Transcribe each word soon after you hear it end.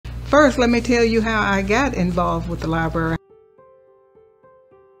First, let me tell you how I got involved with the library.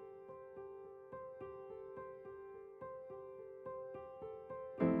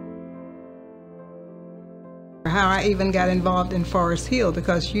 How I even got involved in Forest Hill,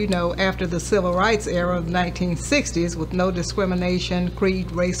 because you know, after the civil rights era of the 1960s, with no discrimination, creed,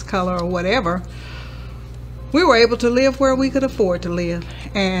 race, color, or whatever, we were able to live where we could afford to live.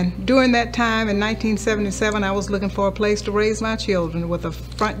 And during that time in 1977, I was looking for a place to raise my children, with a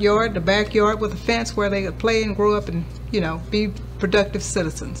front yard, the backyard with a fence where they could play and grow up and, you know, be productive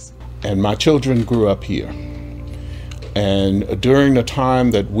citizens. And my children grew up here. And during the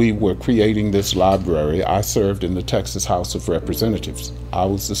time that we were creating this library, I served in the Texas House of Representatives. I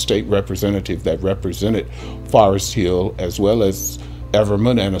was the state representative that represented Forest Hill as well as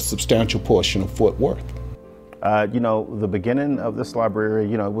Everman and a substantial portion of Fort Worth. You know, the beginning of this library,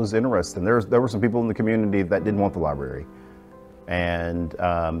 you know, it was interesting. There were some people in the community that didn't want the library. And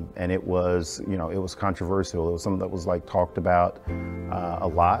it was, you know, it was controversial. It was something that was like talked about a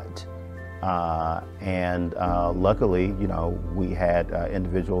lot. Luckily, you know, we had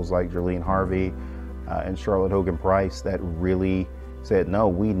individuals like Jerlene Harvey and Charlotte Hogan Price that really said, no,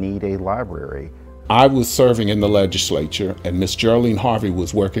 we need a library. I was serving in the legislature, and Miss Jerlene Harvey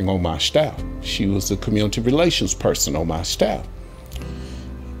was working on my staff. She was the community relations person on my staff.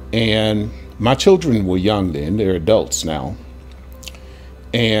 And my children were young then, they're adults now.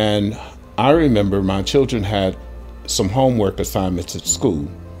 And I remember my children had some homework assignments at school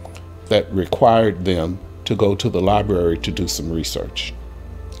that required them to go to the library to do some research.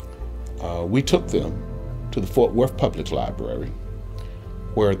 We took them to the Fort Worth Public Library,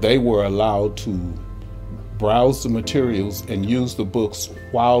 where they were allowed to browse the materials and use the books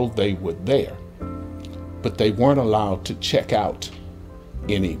while they were there. But they weren't allowed to check out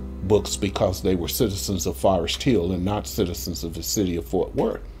any books because they were citizens of Forest Hill and not citizens of the city of Fort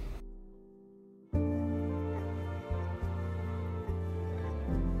Worth.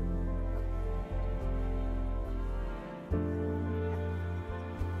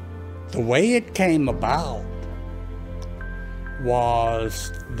 The way it came about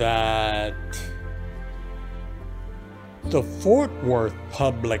was that the Fort Worth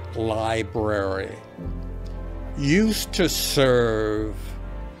Public Library used to serve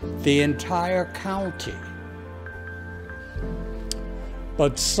the entire county.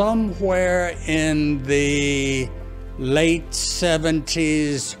 But somewhere in the late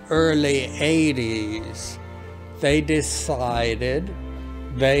 70s, early 80s, they decided,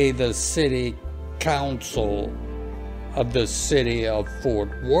 the city council of the city of Fort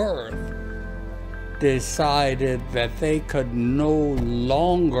Worth, decided that they could no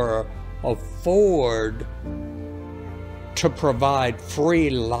longer afford to provide free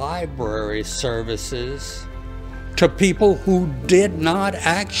library services to people who did not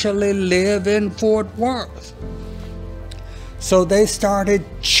actually live in Fort Worth. So they started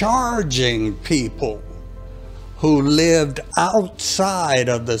charging people who lived outside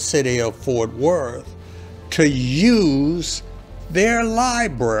of the city of Fort Worth to use their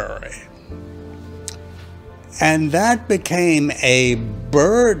library. And that became a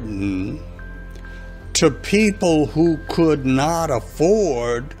burden to people who could not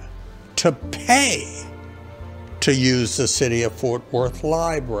afford to pay to use the city of Fort Worth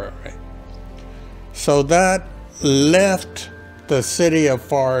library. So that left the city of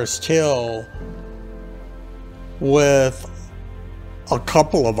Forest Hill with a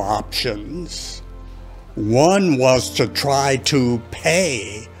couple of options. One was to try to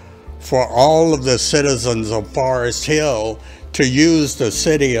pay for all of the citizens of Forest Hill to use the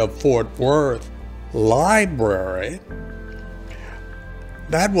city of Fort Worth library.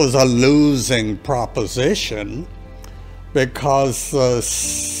 That was a losing proposition because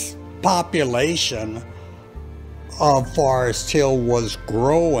the population of Forest Hill was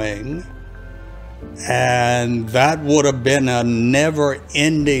growing, and that would have been a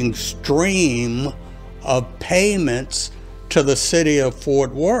never-ending stream of payments to the city of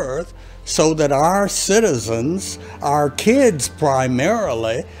Fort Worth, so that our citizens, our kids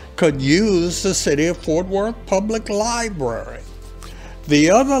primarily, could use the city of Fort Worth Public Library. The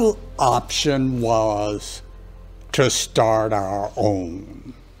other option was to start our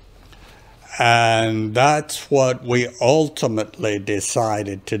own. And that's what we ultimately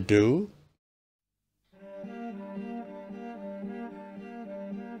decided to do.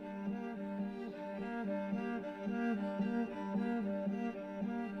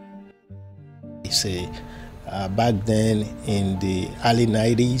 Say, back then in the early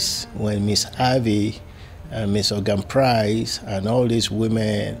 90s, when Miss Harvey, Miss Hogan Price, and all these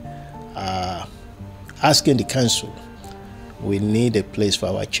women asking the council We need a place for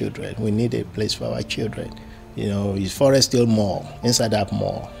our children. We need a place for our children. You know, it's Forest Hill Mall. Inside that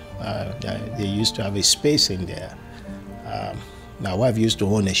mall, they used to have a space in there. My wife used to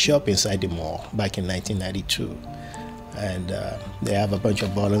own a shop inside the mall back in 1992. And they have a bunch of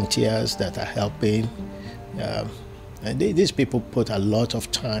volunteers that are helping. And these people put a lot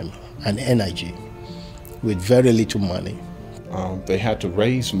of time and energy with very little money. They had to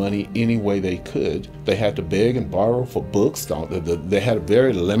raise money any way they could. They had to beg and borrow for books. They had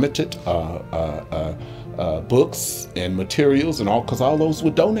very limited books and materials and all, because all those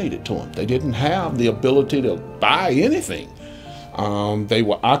were donated to them. They didn't have the ability to buy anything. They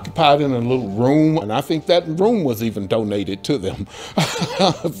were occupied in a little room, and I think that room was even donated to them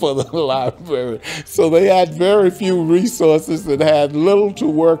for the library. So they had very few resources and had little to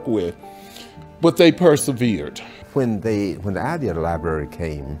work with, but they persevered. When the idea of the library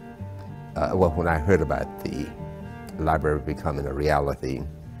came, when I heard about the library becoming a reality,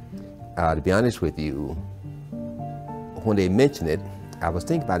 to be honest with you, when they mentioned it, I was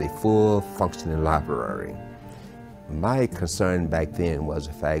thinking about a full functioning library. My concern back then was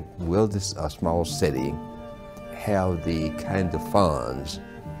the fact, will this small city have the kind of funds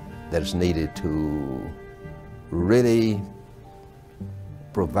that is needed to really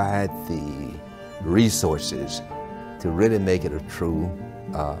provide the resources to really make it a true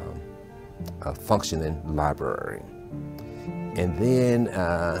functioning library. And then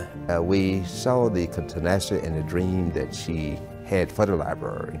we saw the tenacity and the dream that she had for the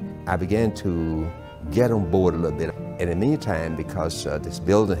library. I began to get on board a little bit. In the meantime, because this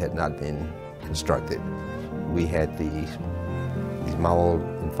building had not been constructed, we had the mall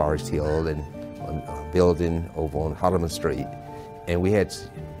in Forest Hill and a building over on Holloman Street, and we had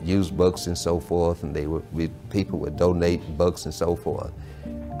used books and so forth, and people would donate books and so forth.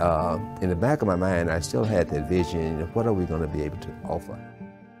 In the back of my mind, I still had that vision of what are we going to be able to offer.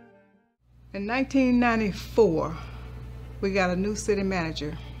 In 1994, we got a new city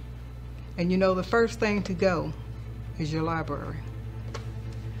manager. And you know, the first thing to go is your library.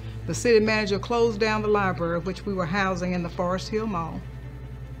 The city manager closed down the library, which we were housing in the Forest Hill Mall.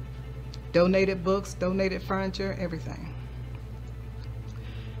 Donated books, donated furniture, everything.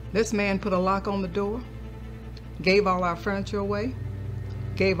 This man put a lock on the door, gave all our furniture away,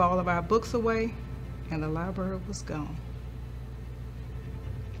 gave all of our books away, and the library was gone.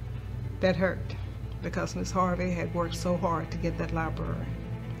 That hurt, because Miss Harvey had worked so hard to get that library.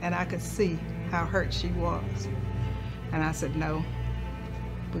 And I could see how hurt she was. And I said, no,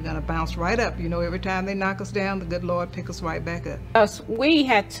 we're gonna bounce right up. You know, every time they knock us down, the good Lord pick us right back up. We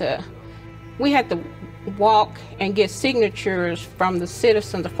had to walk and get signatures from the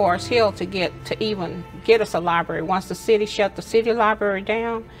citizens of Forest Hill to even get us a library. Once the city shut the city library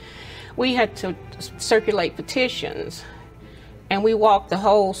down, we had to circulate petitions. And we walked the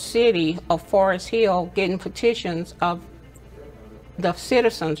whole city of Forest Hill getting petitions of the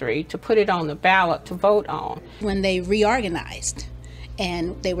citizenry to put it on the ballot to vote on. When they reorganized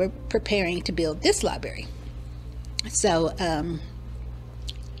and they were preparing to build this library. So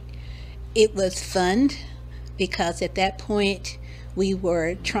it was fun because at that point we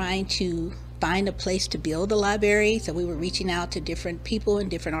were trying to find a place to build a library. So we were reaching out to different people and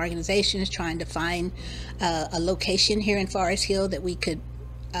different organizations trying to find a location here in Forest Hill that we could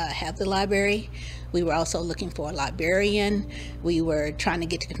have the library. We were also looking for a librarian. We were trying to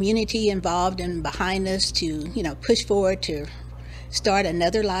get the community involved and behind us to, you know, push forward to start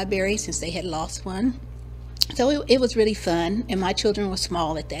another library since they had lost one. So it was really fun, and my children were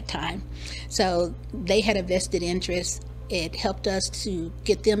small at that time. So they had a vested interest. It helped us to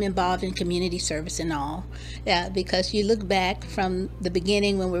get them involved in community service and all. Because you look back from the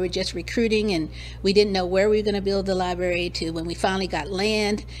beginning when we were just recruiting and we didn't know where we were going to build the library to when we finally got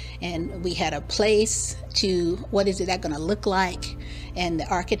land and we had a place to what is that going to look like. And the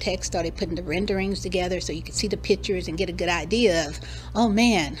architects started putting the renderings together so you could see the pictures and get a good idea of, oh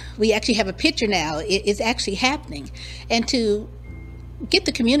man, we actually have a picture now. It's actually happening. And to get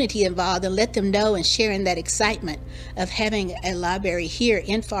the community involved and let them know and sharing that excitement of having a library here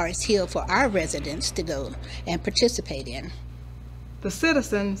in Forest Hill for our residents to go and participate in. The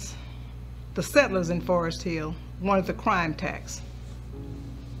citizens, the settlers in Forest Hill, wanted the crime tax.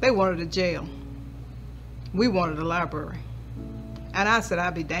 They wanted a jail. We wanted a library. And I said,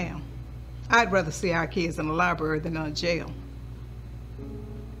 I'd be damned. I'd rather see our kids in a library than in a jail.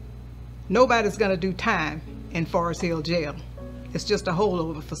 Nobody's gonna do time in Forest Hill Jail. It's just a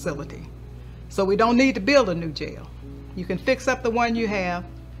holdover facility. So we don't need to build a new jail. You can fix up the one you have,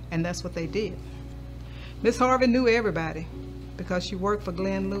 and that's what they did. Miss Harvey knew everybody because she worked for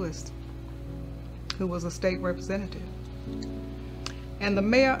Glenn Lewis, who was a state representative. And the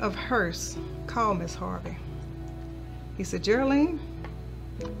mayor of Hearst called Miss Harvey. He said, Geraldine,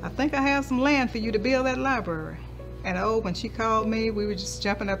 I think I have some land for you to build that library. And oh, when she called me, we were just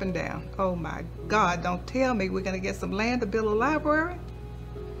jumping up and down. Oh my God, don't tell me we're gonna get some land to build a library?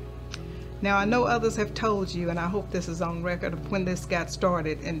 Now I know others have told you, and I hope this is on record, of when this got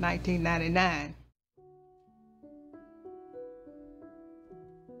started in 1999.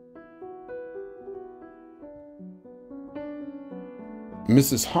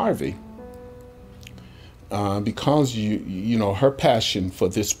 Mrs. Harvey, because you know her passion for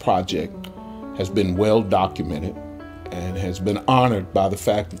this project has been well documented and has been honored by the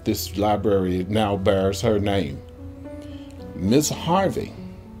fact that this library now bears her name. Ms. Harvey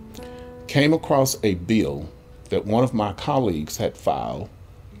came across a bill that one of my colleagues had filed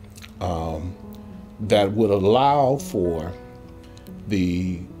that would allow for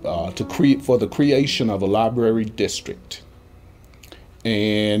the creation of a library district,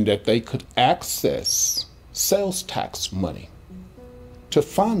 and that they could access sales tax money to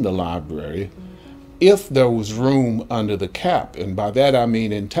fund the library if there was room under the cap. And by that I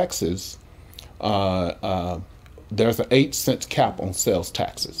mean in Texas, there's an 8-cent cap on sales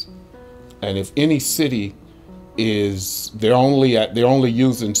taxes. And if any city they're only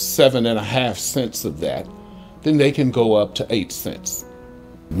using 7.5 cents of that, then they can go up to 8 cents.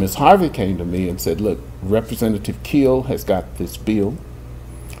 Ms. Harvey came to me and said, look, Representative Keel has got this bill.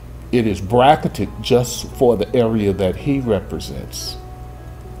 It is bracketed just for the area that he represents.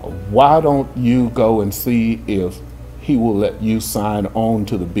 Why don't you go and see if he will let you sign on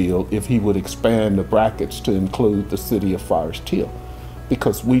to the bill if he would expand the brackets to include the city of Forest Hill?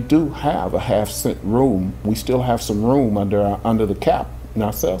 Because we do have a 1/2 cent room. We still have some room under the cap in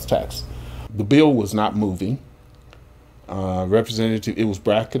our sales tax. The bill was not moving. It was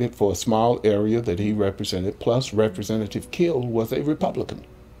bracketed for a small area that he represented, plus Representative Keel was a Republican.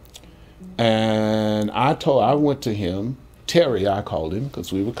 And I went to him, Terry I called him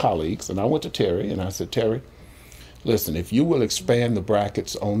because we were colleagues, and I went to Terry and I said, Terry, listen, if you will expand the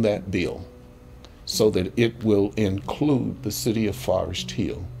brackets on that bill so that it will include the city of Forest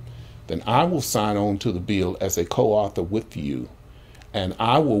Hill, then I will sign on to the bill as a co-author with you, and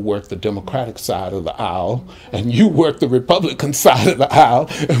I will work the Democratic side of the aisle, and you work the Republican side of the aisle,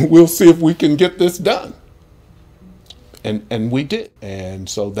 and we'll see if we can get this done. And we did. And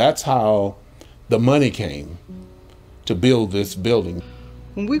so that's how the money came to build this building.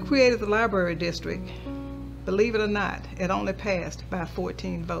 When we created the library district, believe it or not, it only passed by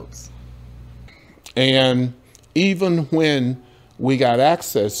 14 votes. And even when we got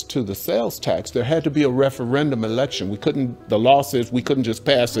access to the sales tax, there had to be a referendum election. The law says we couldn't just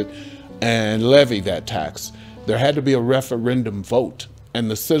pass it and levy that tax. There had to be a referendum vote, and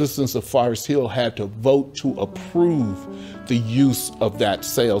the citizens of Forest Hill had to vote to approve the use of that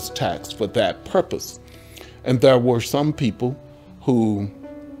sales tax for that purpose. And there were some people who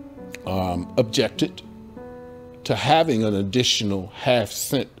objected to having an additional 1/2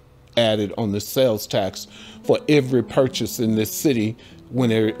 cent added on the sales tax for every purchase in this city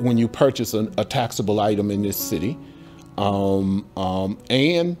when you purchase a taxable item in this city.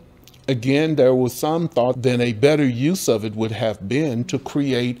 And again, there was some thought that a better use of it would have been to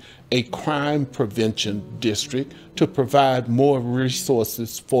create a crime prevention district to provide more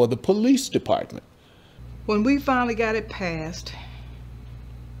resources for the police department. When we finally got it passed,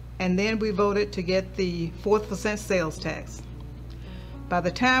 and then we voted to get the 4% sales tax, by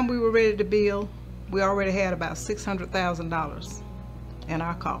the time we were ready to build, we already had about $600,000 in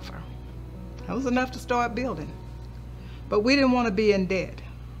our coffer. That was enough to start building. But we didn't want to be in debt.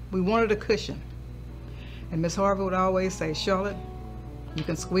 We wanted a cushion. And Miss Harvey would always say, Charlotte, you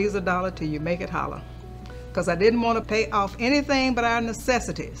can squeeze a dollar till you make it holler. Because I didn't want to pay off anything but our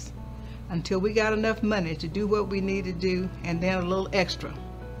necessities until we got enough money to do what we needed to do, and then a little extra,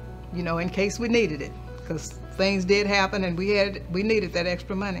 you know, in case we needed it. Because things did happen and we needed that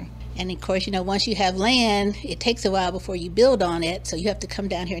extra money. And of course, you know, once you have land, it takes a while before you build on it, so you have to come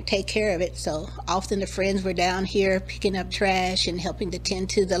down here and take care of it. So often the friends were down here picking up trash and helping to tend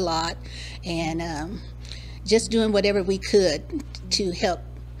to the lot, and just doing whatever we could to help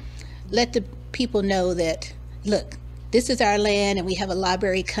let the people know that, look, this is our land and we have a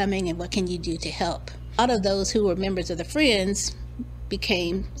library coming, and what can you do to help? A lot of those who were members of the Friends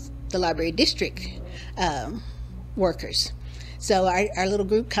became the library district workers. So our little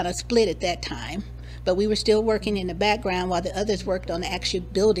group kind of split at that time, but we were still working in the background while the others worked on the actual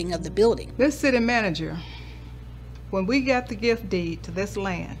building of the building. This city manager, when we got the gift deed to this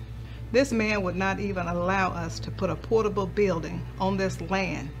land, this man would not even allow us to put a portable building on this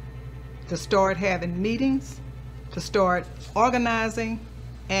land to start having meetings to start organizing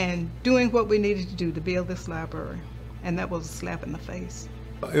and doing what we needed to do to build this library. And that was a slap in the face.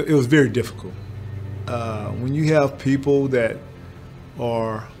 It was very difficult. When you have people that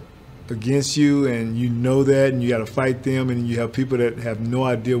are against you and you know that and you got to fight them, and you have people that have no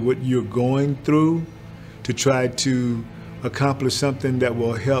idea what you're going through to try to accomplish something that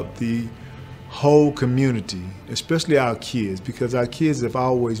will help the whole community, especially our kids, because our kids have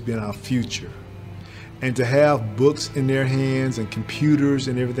always been our future. And to have books in their hands and computers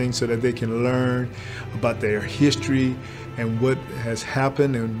and everything so that they can learn about their history and what has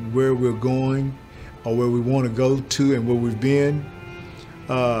happened and where we're going or where we want to go to and where we've been,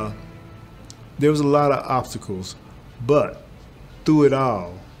 there was a lot of obstacles, but through it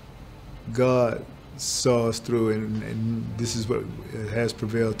all, God saw us through, and this is what it has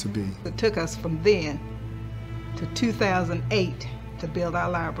prevailed to be. It took us from then to 2008 to build our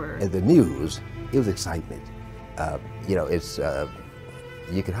library. In the news, it was excitement. You know, it's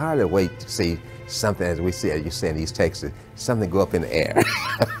you can hardly wait to see something, as we see, as you say in these texts, something go up in the air,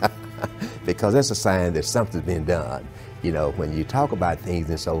 because that's a sign that something's been done. You know, when you talk about things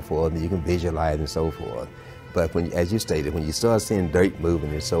and so forth, and you can visualize and so forth. But when, as you stated, when you start seeing dirt moving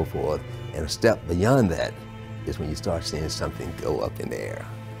and so forth, and a step beyond that is when you start seeing something go up in the air.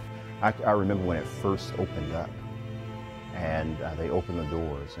 I remember when it first opened up, and they opened the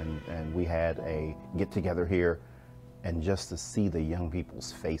doors, and we had a get-together here, and just to see the young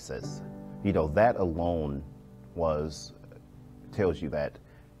people's faces, you know, that alone tells you that,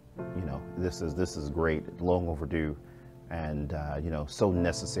 you know, this is great, long overdue, and you know, so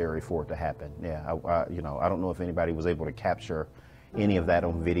necessary for it to happen. Yeah, you know, I don't know if anybody was able to capture any of that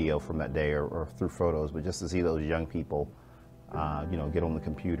on video from that day or through photos, but just to see those young people, you know, get on the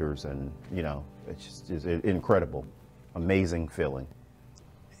computers, and you know, it's just incredible, amazing feeling.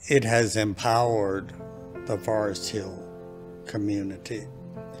 It has empowered the Forest Hill community.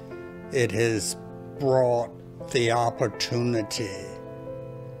 It has brought the opportunity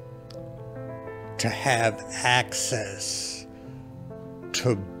to have access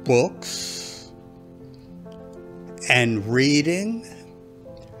to books and reading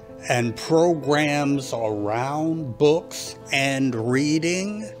and programs around books and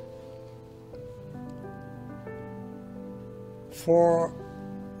reading for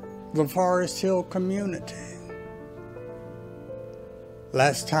the Forest Hill community.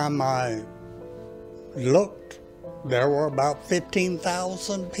 Last time I looked, there were about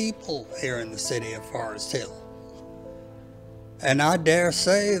 15,000 people here in the city of Forest Hill. And I dare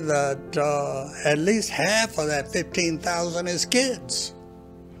say that at least half of that 15,000 is kids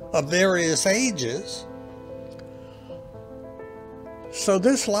of various ages. So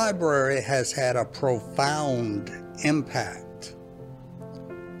this library has had a profound impact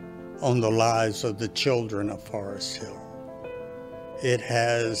on the lives of the children of Forest Hill. It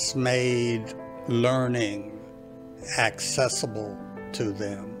has made learning accessible to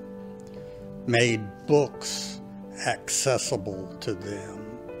them, made books accessible to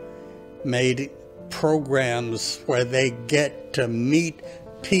them, made programs where they get to meet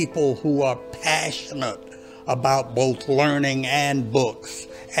people who are passionate about both learning and books,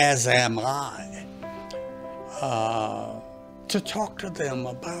 as am I, to talk to them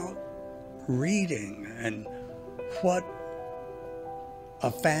about reading and what a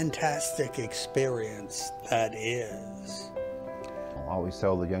fantastic experience that is. I always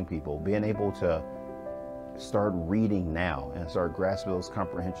tell the young people, being able to start reading now and start grasping those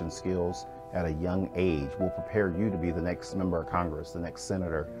comprehension skills at a young age will prepare you to be the next member of Congress, the next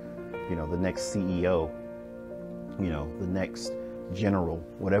senator, you know, the next CEO, you know, the next general,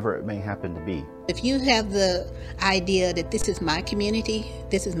 whatever it may happen to be. If you have the idea that this is my community,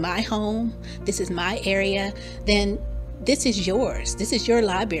 this is my home, this is my area, then this is yours. This is your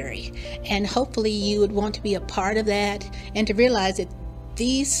library. And hopefully you would want to be a part of that and to realize that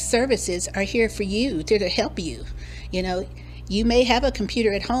these services are here for you, to help you. You know, you may have a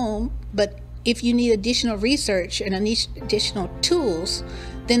computer at home, but if you need additional research and additional tools,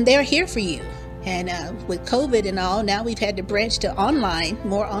 then they're here for you. And with COVID and all, now we've had to branch to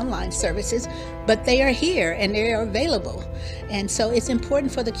more online services, but they are here and they are available. And so it's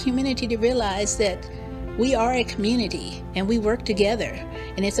important for the community to realize that we are a community and we work together,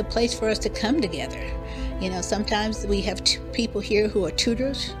 and it's a place for us to come together. You know, sometimes we have people here who are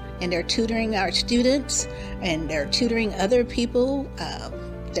tutors, and they're tutoring our students and they're tutoring other people.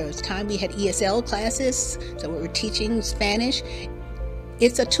 There was time we had ESL classes, so we were teaching Spanish.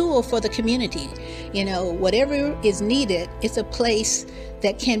 It's a tool for the community. You know, whatever is needed, it's a place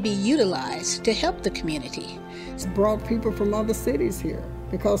that can be utilized to help the community. It's brought people from other cities here,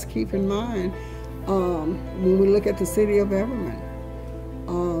 because keep in mind, When we look at the city of Everman,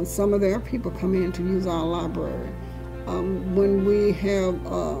 some of their people come in to use our library. When we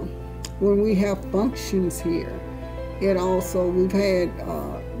have functions here, we've had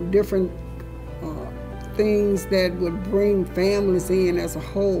different things that would bring families in as a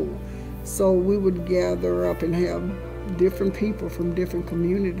whole. So we would gather up and have different people from different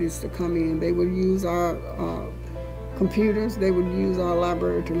communities to come in. They would use our computers, they would use our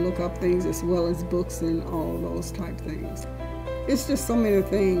library to look up things as well as books and all those type things. It's just so many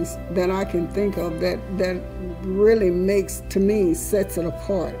things that I can think of that really sets it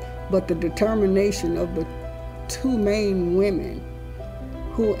apart. But the determination of the two main women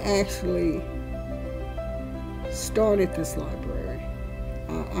who actually started this library,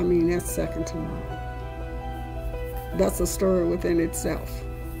 I mean, that's second to none. That's a story within itself.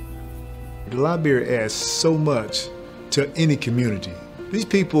 The library adds so much to any community. These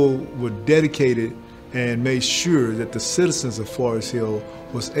people were dedicated and made sure that the citizens of Forest Hill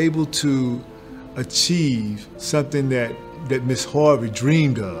was able to achieve something that Miss Harvey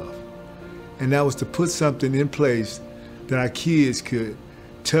dreamed of. And that was to put something in place that our kids could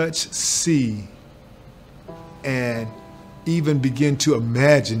touch, see, and even begin to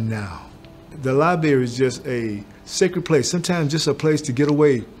imagine now. The library is just a sacred place, sometimes just a place to get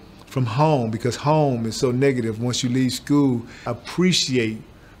away from home, because home is so negative once you leave school. I appreciate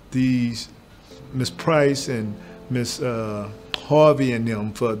these Miss Price and Miss Harvey and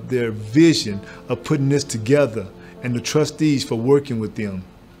them for their vision of putting this together, and the trustees for working with them.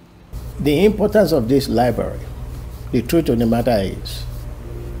 The importance of this library, the truth of the matter is,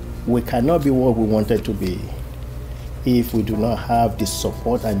 we cannot be what we wanted to be if we do not have the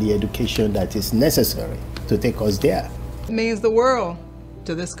support and the education that is necessary to take us there. It means the world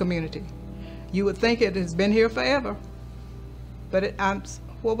to this community. You would think it has been here forever, but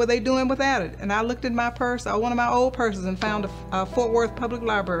what were they doing without it? And I looked in my purse, one of my old purses, and found a Fort Worth Public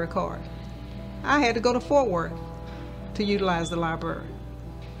Library card. I had to go to Fort Worth to utilize the library.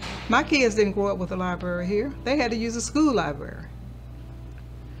 My kids didn't grow up with a library here. They had to use a school library.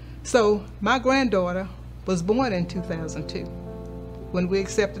 So my granddaughter was born in 2002 when we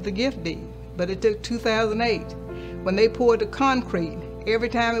accepted the gift deed, but it took 2008 when they poured the concrete. Every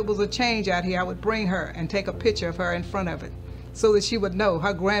time it was a change out here, I would bring her and take a picture of her in front of it so that she would know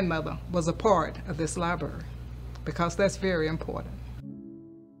her grandmother was a part of this library, because that's very important.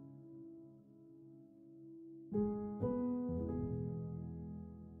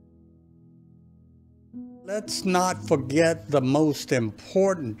 Let's not forget the most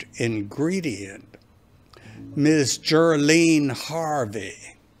important ingredient, Ms. Jerlene Harvey,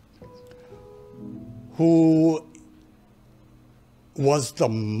 who was the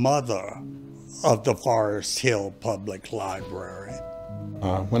mother of the Forest Hill Public Library.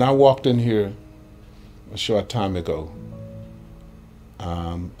 When I walked in here a short time ago,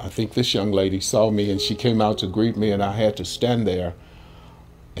 I think this young lady saw me and she came out to greet me, and I had to stand there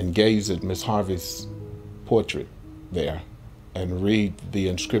and gaze at Miss Harvey's portrait there and read the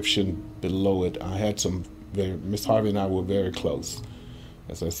inscription below it. I had Miss Harvey and I were very close.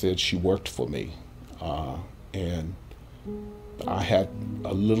 As I said, she worked for me, and I had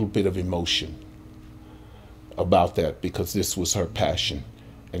a little bit of emotion about that because this was her passion,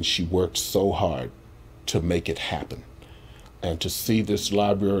 and she worked so hard to make it happen. And to see this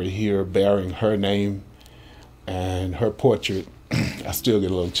library here bearing her name and her portrait, I still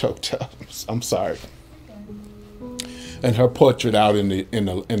get a little choked up. I'm sorry. And her portrait out in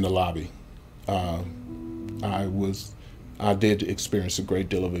the lobby, I did experience a great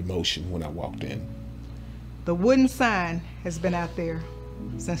deal of emotion when I walked in. The wooden sign has been out there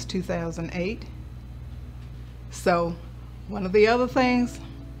since 2008. So one of the other things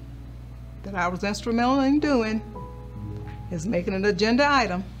that I was instrumental in doing is making an agenda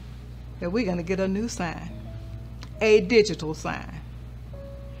item that we're gonna get a new sign, a digital sign.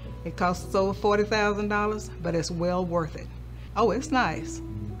 It costs over $40,000, but it's well worth it. Oh, it's nice.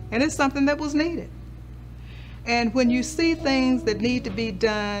 And it's something that was needed. And when you see things that need to be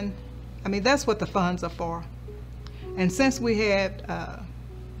done, I mean, that's what the funds are for. And since we had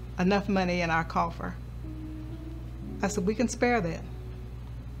enough money in our coffer, I said, we can spare that.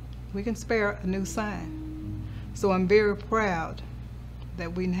 We can spare a new sign. So I'm very proud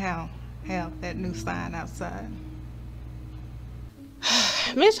that we now have that new sign outside.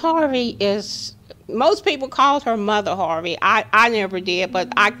 Miss Harvey is, most people called her Mother Harvey. I never did, but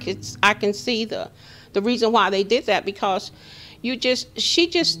I can see the reason why they did that, because she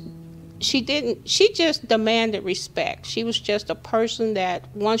just demanded respect. She was just a person that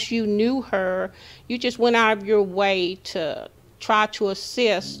once you knew her, you just went out of your way to try to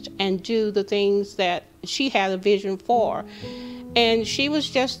assist and do the things that she had a vision for. And she was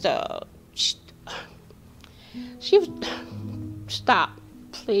just she was, stop,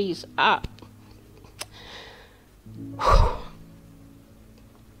 please.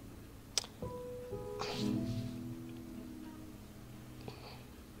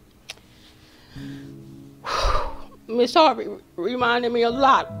 Miss Harvey reminded me a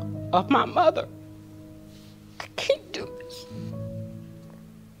lot of my mother. I can't do this.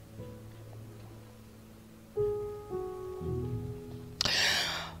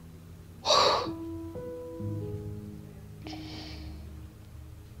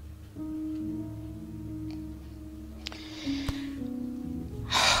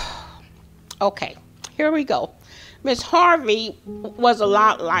 Okay, here we go. Miss Harvey was a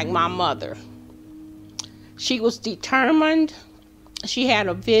lot like my mother. She was determined, she had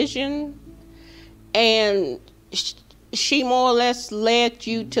a vision, and she more or less led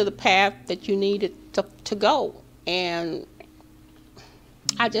you to the path that you needed to go. And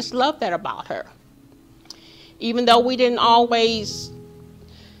I just love that about her. Even though we didn't always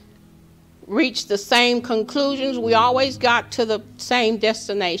reach the same conclusions, we always got to the same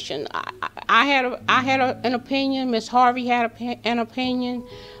destination. I had an opinion, Miss Harvey had an opinion,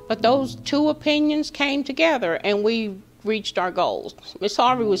 but those two opinions came together and we reached our goals. Miss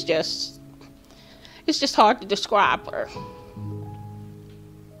Harvey was it's just hard to describe her.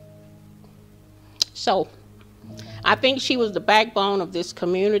 So I think she was the backbone of this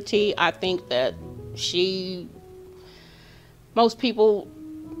community. I think that most people,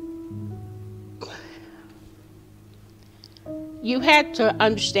 you had to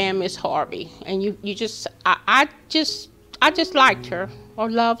understand Miss Harvey, and I just liked her, or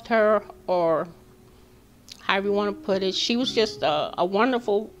loved her, or however you want to put it. She was just a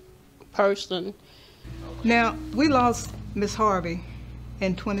wonderful person. Now, we lost Miss Harvey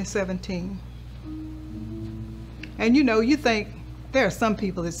in 2017. And you think there are some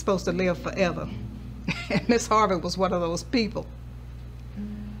people that's supposed to live forever. And Miss Harvey was one of those people.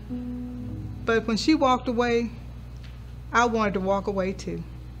 But when she walked away, I wanted to walk away too.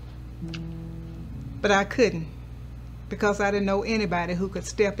 But I couldn't, because I didn't know anybody who could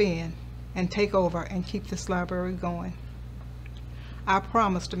step in and take over and keep this library going. I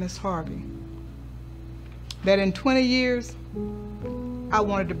promised to Miss Harvey that in 20 years, I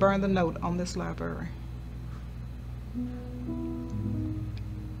wanted to burn the note on this library.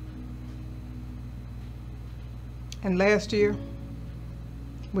 And last year,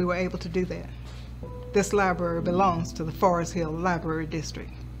 we were able to do that. This library belongs to the Forest Hill Library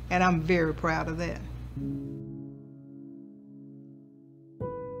District, and I'm very proud of that.